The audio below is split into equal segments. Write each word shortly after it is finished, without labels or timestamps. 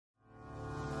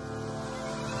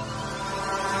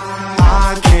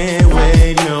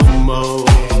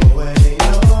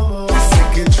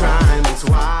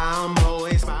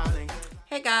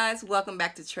guys, welcome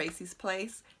back to Tracy's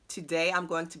Place. Today I'm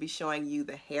going to be showing you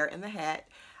the hair in the hat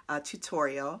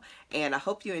tutorial, and I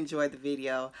hope you enjoyed the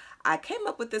video. I came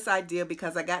up with this idea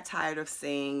because I got tired of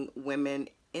seeing women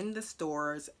in the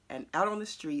stores and out on the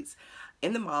streets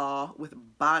in the mall with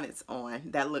bonnets on.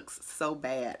 That looks so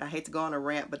bad. I hate to go on a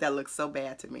rant, but that looks so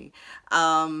bad to me.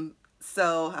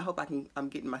 So I hope I'm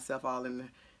getting myself all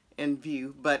in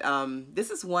view, but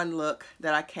this is one look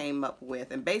that I came up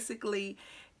with, and basically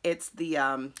it's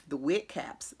the wig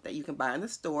caps that you can buy in the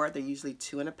store. They're usually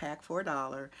 2 in a pack for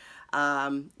 $1.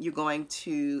 You're going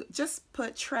to just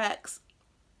put tracks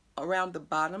around the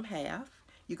bottom half.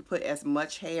 You can put as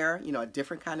much hair, you know, a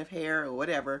different kind of hair or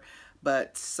whatever,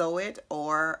 but sew it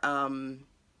or hot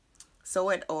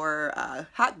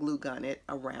glue gun it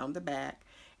around the back.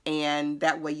 And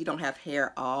that way you don't have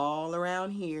hair all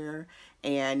around here,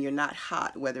 and you're not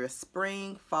hot, whether it's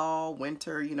spring, fall,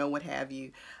 winter, you know, what have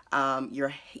you.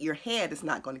 Your head is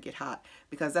not going to get hot,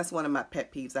 because that's one of my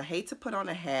pet peeves. I hate to put on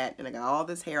a hat and I got all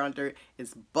this hair under it.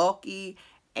 It's bulky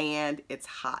and it's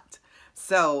hot.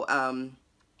 So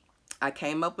I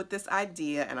came up with this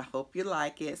idea, and I hope you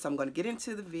like it. So I'm going to get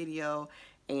into the video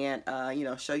and you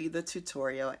know, show you the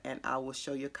tutorial, and I will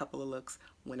show you a couple of looks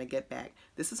when I get back.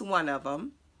 This is one of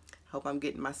them. Hope I'm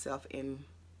getting myself in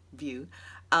view.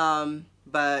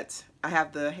 But I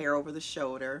have the hair over the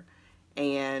shoulder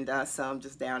and some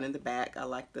just down in the back. I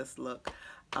like this look.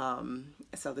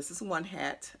 So this is one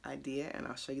hat idea, and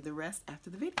I'll show you the rest after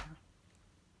the video.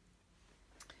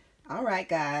 Alright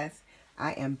guys,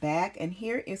 I am back, and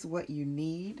here is what you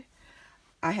need.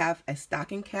 I have a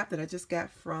stocking cap that I just got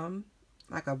from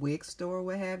like a wig store or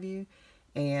what have you,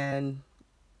 and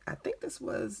I think this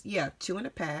was, yeah, 2 in a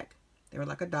pack. They were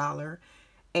like $1.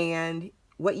 And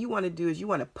what you want to do is you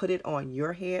want to put it on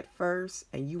your head first,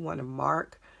 and you want to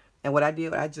mark. And what I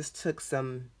did, I just took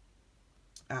some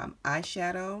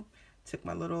eyeshadow, took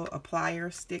my little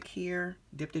applier stick here,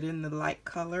 dipped it in the light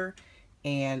color,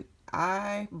 and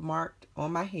I marked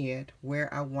on my head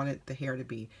where I wanted the hair to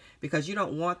be, because you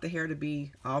don't want the hair to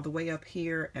be all the way up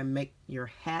here and make your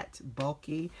hat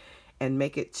bulky and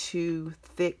make it too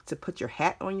thick to put your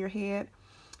hat on your head.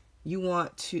 You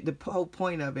want to, the whole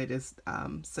point of it is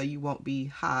so you won't be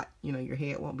hot, you know, your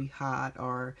head won't be hot,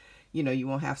 or, you know, you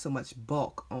won't have so much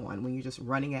bulk on when you're just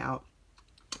running out,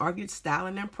 or if you're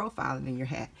styling and profiling in your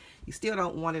hat. You still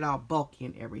don't want it all bulky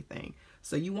and everything.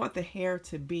 So you want the hair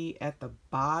to be at the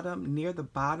bottom, near the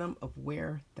bottom of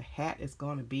where the hat is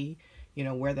going to be, you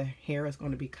know, where the hair is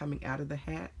going to be coming out of the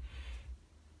hat.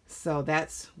 So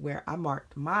that's where I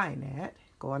marked mine at,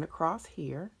 going across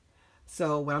here.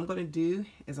 So what I'm going to do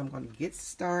is I'm going to get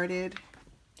started.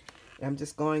 I'm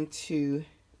just going to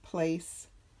place,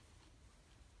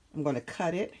 I'm going to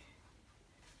cut it.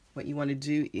 What you want to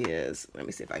do is, let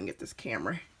me see if I can get this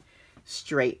camera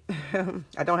straight.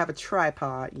 I don't have a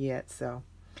tripod yet, so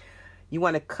you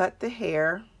want to cut the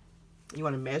hair. You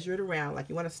want to measure it around, like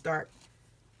you want to start,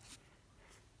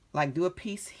 like do a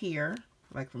piece here,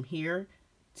 like from here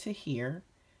to here,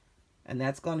 and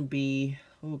that's going to be,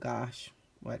 oh gosh,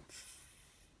 what,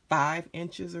 5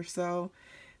 inches or so.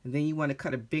 And then you want to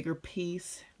cut a bigger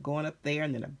piece going up there,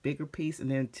 and then a bigger piece,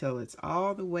 and then until it's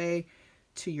all the way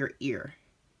to your ear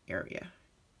area.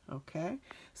 Okay,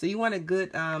 so you want a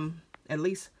good at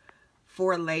least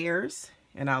 4 layers,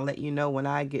 and I'll let you know when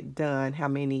I get done how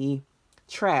many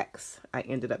tracks I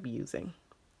ended up using.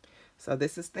 So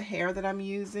this is the hair that I'm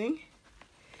using,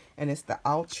 and it's the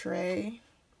Outre,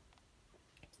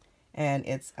 and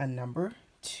it's a number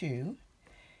 2,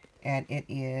 and it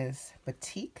is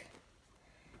batik.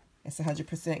 It's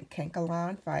 100%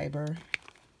 Kankalon fiber.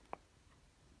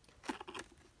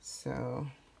 So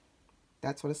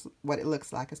that's what it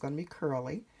looks like. It's going to be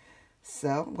curly.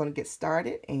 So I'm going to get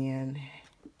started and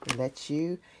let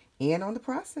you in on the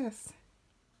process.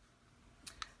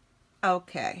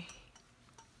 Okay,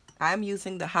 I'm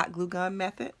using the hot glue gun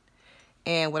method.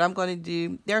 And what I'm going to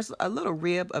do, there's a little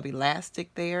rib of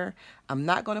elastic there. I'm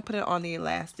not going to put it on the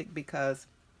elastic because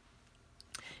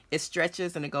it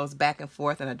stretches and it goes back and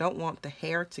forth, and I don't want the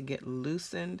hair to get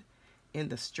loosened in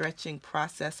the stretching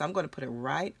process. So I'm going to put it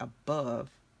right above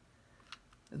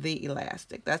the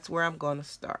elastic. That's where I'm going to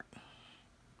start.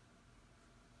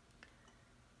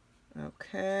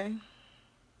 Okay.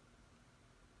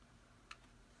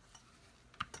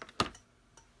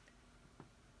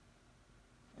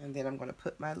 And then I'm going to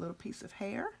put my little piece of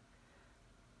hair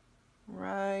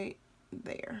right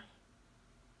there.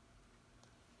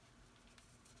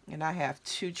 And I have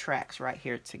 2 tracks right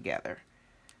here together.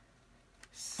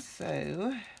 So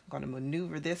I'm going to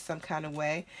maneuver this some kind of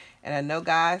way. And I know,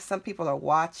 guys, some people are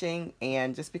watching,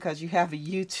 and just because you have a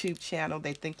YouTube channel,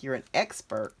 they think you're an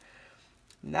expert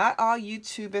Not all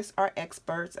YouTubers are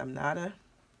experts. I'm not a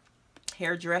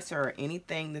hairdresser or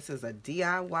anything. This is a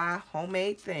DIY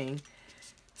homemade thing.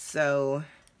 So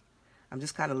I'm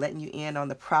just kind of letting you in on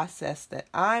the process that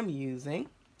I'm using.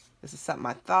 This is something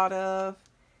I thought of.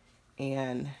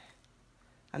 And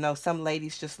I know some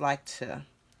ladies just like to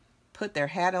put their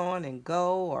hat on and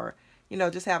go, or, you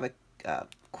know, just have a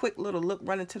quick little look,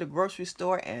 run into the grocery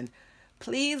store, and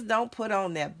please don't put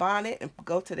on that bonnet and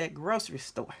go to that grocery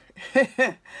store.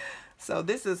 So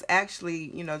this is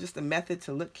actually, you know, just a method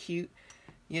to look cute,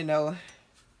 you know,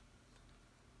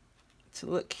 to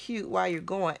look cute while you're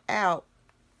going out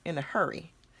in a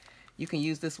hurry. You can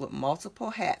use this with multiple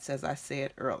hats, as I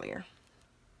said earlier.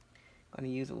 I'm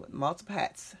going to use it with multiple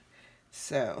hats.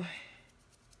 So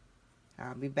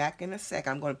I'll be back in a sec.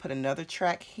 I'm going to put another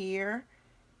track here.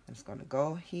 I'm just going to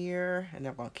go here, and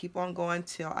I'm going to keep on going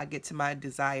till I get to my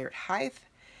desired height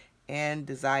and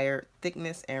desired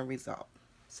thickness and result.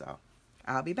 So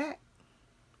I'll be back.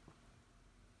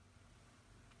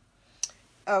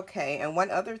 Okay, and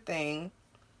one other thing,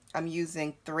 I'm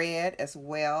using thread as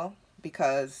well,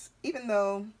 because even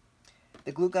though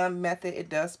the glue gun method, it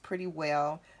does pretty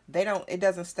well, it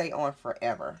doesn't stay on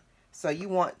forever. So you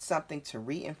want something to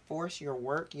reinforce your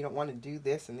work. You don't want to do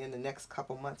this and then the next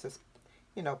couple months it's,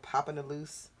 you know, popping it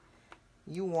loose.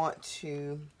 You want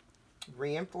to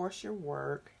reinforce your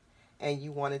work, and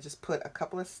you want to just put a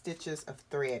couple of stitches of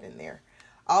thread in there.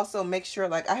 Also make sure,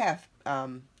 like I have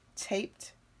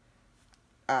taped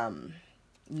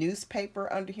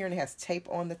newspaper under here, and it has tape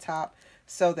on the top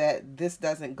so that this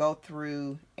doesn't go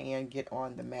through and get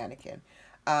on the mannequin.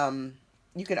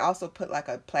 You can also put like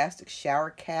a plastic shower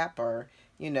cap, or,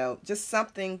 you know, just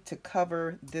something to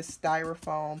cover this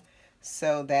styrofoam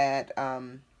so that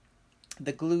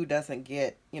the glue doesn't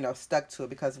get, you know, stuck to it.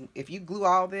 Because if you glue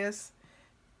all this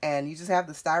and you just have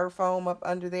the styrofoam up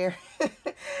under there,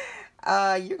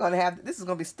 you're going to have, this is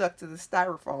going to be stuck to the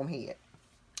styrofoam head.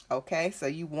 Okay, so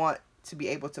you want to be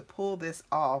able to pull this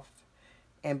off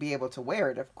and be able to wear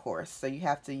it, of course. So you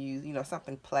have to use, you know,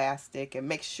 something plastic, and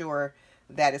make sure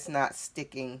that it's not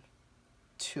sticking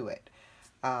to it.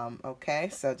 Okay,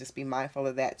 so just be mindful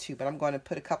of that too. But I'm going to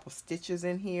put a couple stitches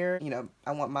in here. You know,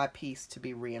 I want my piece to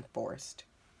be reinforced.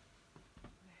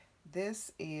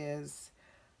 This is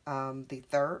the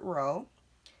third row,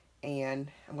 and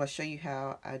I'm going to show you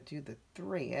how I do the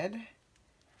thread.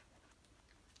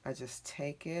 I just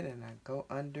take it and I go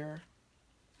under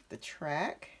the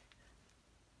track.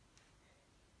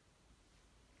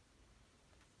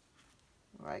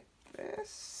 Like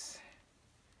this.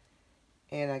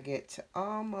 And I get to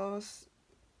almost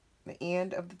the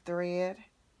end of the thread.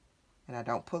 And I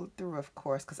don't pull it through, of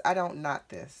course, because I don't knot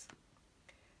this.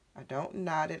 I don't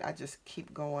knot it. I just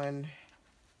keep going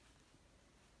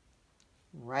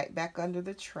right back under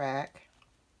the track.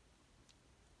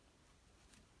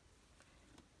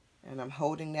 And I'm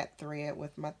holding that thread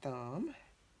with my thumb.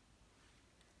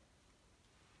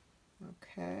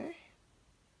 Okay.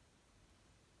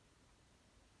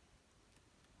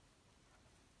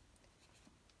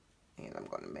 And I'm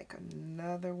going to make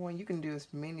another one. You can do as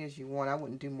many as you want. I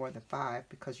wouldn't do more than 5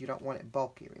 because you don't want it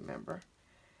bulky, remember.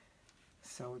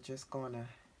 So we're just going to,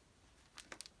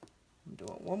 I'm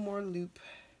doing one more loop.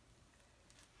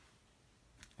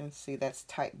 And see, that's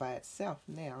tight by itself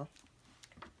now.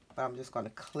 But I'm just going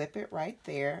to clip it right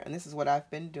there. And this is what I've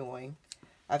been doing.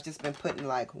 I've just been putting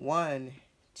like 1,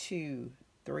 2,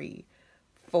 3,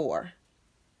 4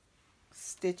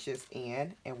 stitches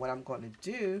in. And what I'm going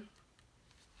to do,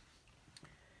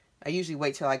 I usually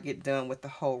wait till I get done with the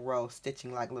whole row,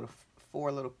 stitching like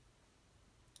 4 little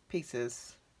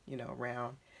pieces, you know,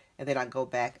 around. And then I go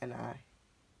back and I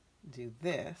do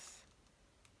this.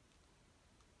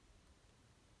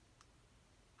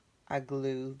 I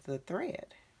glue the thread.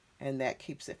 And that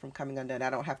keeps it from coming undone.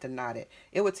 I don't have to knot it.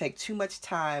 It would take too much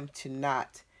time to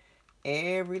knot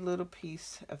every little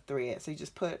piece of thread. So you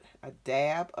just put a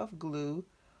dab of glue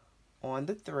on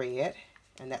the thread,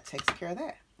 and that takes care of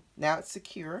that. Now it's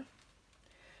secure.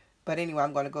 But anyway,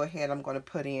 I'm going to go ahead. I'm going to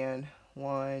put in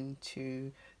 1,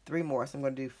 2, 3 more. So I'm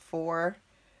going to do 4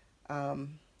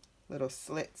 little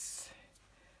slits.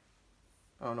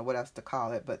 I don't know what else to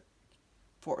call it, but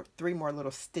 3 more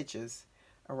little stitches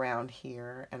around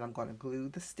here, and I'm going to glue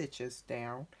the stitches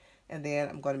down, and then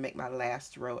I'm going to make my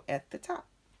last row at the top.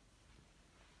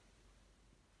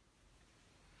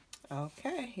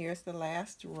 Okay, here's the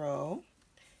last row,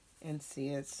 and see,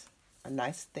 it's a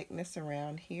nice thickness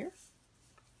around here.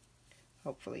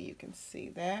 Hopefully you can see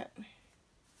that.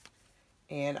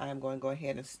 And I'm going to go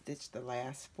ahead and stitch the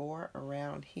last 4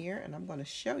 around here, and I'm going to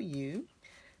show you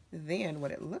then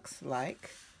what it looks like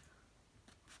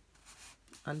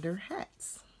under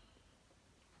hats.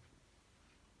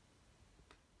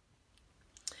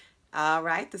 All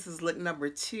right, this is look number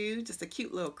 2. Just a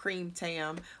cute little cream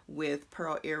tam with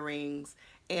pearl earrings.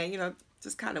 And, you know,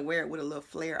 just kind of wear it with a little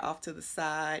flare off to the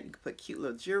side. You can put cute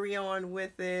little jewelry on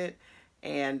with it.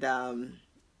 And,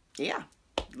 yeah,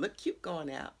 look cute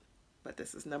going out. But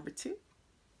this is number 2.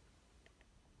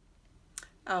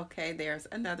 Okay, there's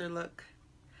another look.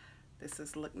 This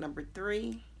is look number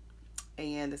 3.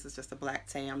 And this is just a black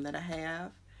tam that I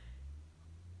have.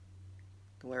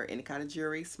 You can wear any kind of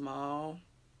jewelry, small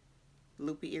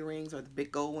loopy earrings or the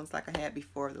big gold ones like I had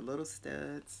before, the little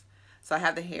studs. So I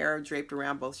have the hair draped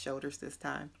around both shoulders this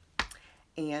time.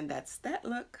 And that's that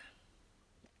look.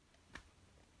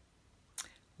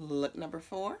 Look number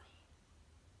 4.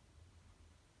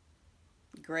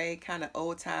 Gray, kind of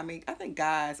old-timey. I think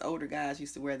older guys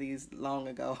used to wear these long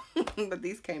ago. But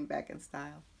these came back in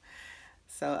style.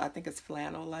 So I think it's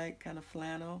flannel-like, kind of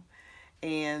flannel.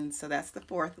 And so that's the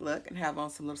 4th look. And have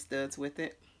on some little studs with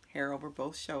it. Hair over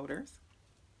both shoulders.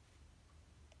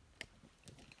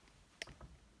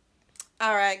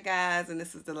 All right, guys, and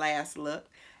this is the last look,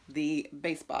 the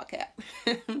baseball cap.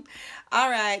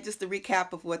 All right, just a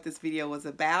recap of what this video was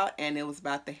about, and it was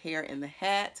about the hair in the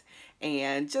hat,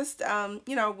 and just,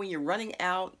 you know, when you're running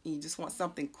out, you just want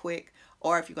something quick,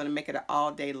 or if you're going to make it an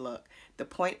all-day look. The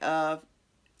point of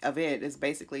it is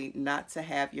basically not to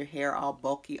have your hair all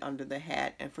bulky under the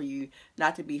hat, and for you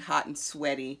not to be hot and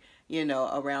sweaty, you know,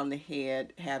 around the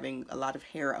head, having a lot of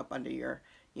hair up under your,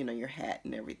 you know, your hat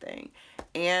and everything.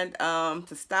 And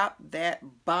to stop that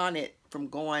bonnet from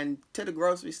going to the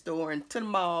grocery store and to the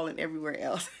mall and everywhere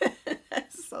else.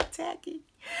 That's so tacky.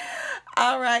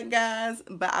 All right, guys,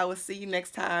 but I will see you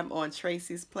next time on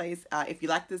Tracy's Place. If you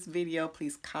like this video,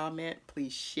 please comment,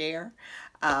 please share.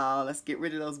 Let's get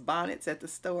rid of those bonnets at the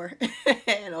store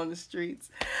and on the streets.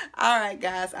 All right,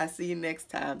 guys, I'll see you next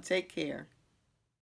time. Take care.